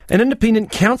An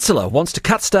independent councillor wants to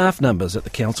cut staff numbers at the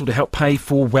council to help pay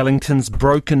for Wellington's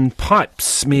broken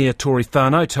pipes. Mayor Tory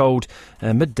Whanau told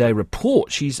Midday Report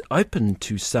she's open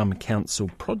to some council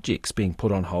projects being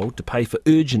put on hold to pay for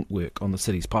urgent work on the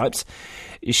city's pipes.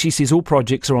 She says all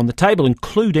projects are on the table,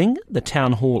 including the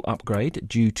town hall upgrade,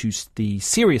 due to the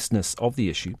seriousness of the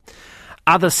issue.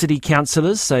 Other city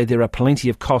councillors say there are plenty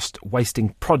of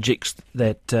cost-wasting projects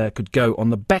that could go on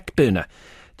the backburner.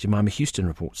 Jemima Huston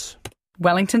reports.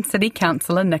 Wellington City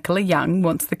councillor Nicola Young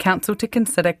wants the council to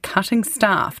consider cutting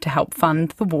staff to help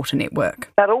fund the water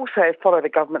network. But also follow the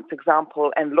government's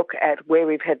example and look at where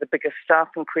we've had the biggest staff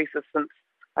increases since,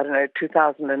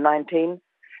 2019,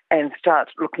 and start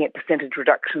looking at percentage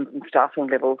reductions in staffing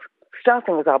levels.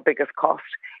 Staffing is our biggest cost,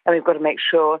 and we've got to make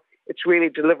sure it's really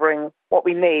delivering what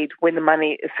we need when the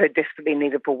money is so desperately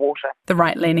needed for water. The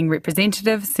right-leaning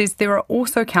representative says there are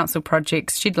also council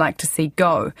projects she'd like to see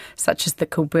go, such as the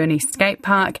Kilburnie Skate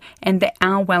Park and the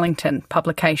Our Wellington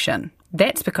publication.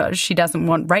 That's because she doesn't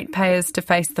want ratepayers to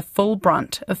face the full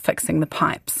brunt of fixing the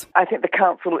pipes. I think the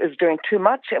council is doing too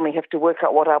much, and we have to work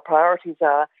out what our priorities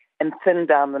are and thin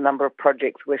down the number of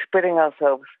projects. We're spreading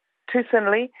ourselves too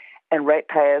thinly, and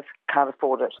ratepayers can't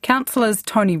afford it. Councillors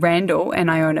Tony Randall and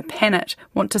Iona Pennant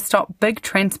want to stop big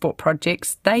transport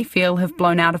projects they feel have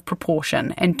blown out of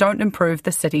proportion and don't improve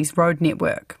the city's road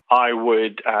network. I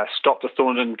would stop the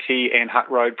Thornton Quay and Hutt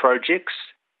Road projects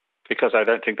because I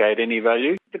don't think they had any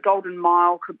value. The Golden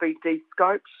Mile could be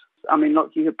de-scoped.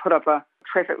 Look, you could put up a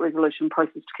traffic resolution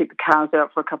process to keep the cars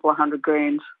out for a couple of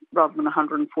 $100,000 rather than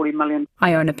 $140 million.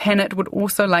 Iona Pennant would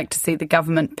also like to see the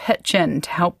government pitch in to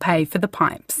help pay for the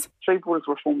pipes. Three Borders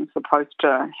reform is supposed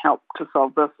to help to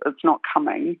solve this. It's not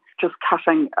coming. Just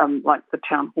cutting the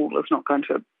town hall is not going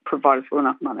to provide us with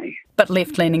enough money. But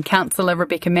left-leaning councillor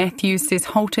Rebecca Matthews says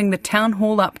halting the town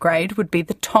hall upgrade would be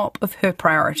the top of her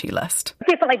priority list.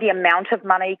 Definitely the amount of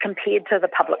money compared to the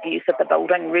public use of the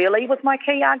building really was my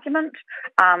key argument,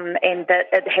 and that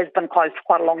it has been closed for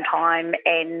quite a long time,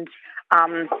 and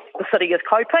the city is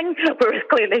coping, whereas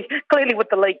clearly with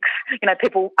the leaks,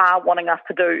 people are wanting us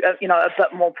to do, a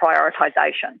bit more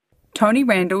prioritisation. Tony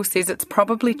Randall says it's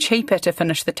probably cheaper to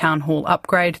finish the town hall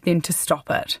upgrade than to stop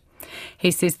it.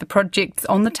 He says the projects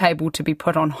on the table to be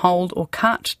put on hold or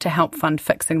cut to help fund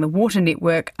fixing the water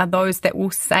network are those that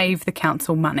will save the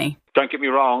council money. Don't get me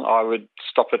wrong, I would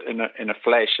stop it in a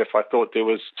flash if I thought there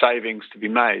was savings to be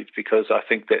made, because I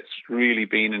think that's really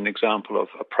been an example of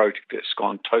a project that's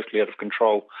gone totally out of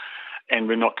control, and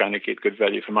we're not going to get good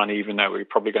value for money, even though we're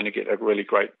probably going to get a really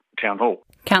great town hall.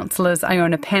 Councillors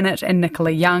Iona Pennant and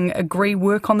Nicola Young agree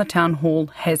work on the town hall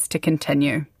has to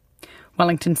continue.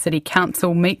 Wellington City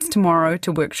Council meets tomorrow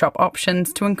to workshop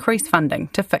options to increase funding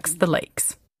to fix the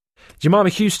leaks. Jemima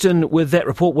Huston with that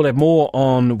report. We'll have more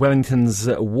on Wellington's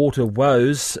water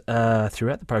woes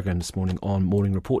throughout the program this morning on Morning Report.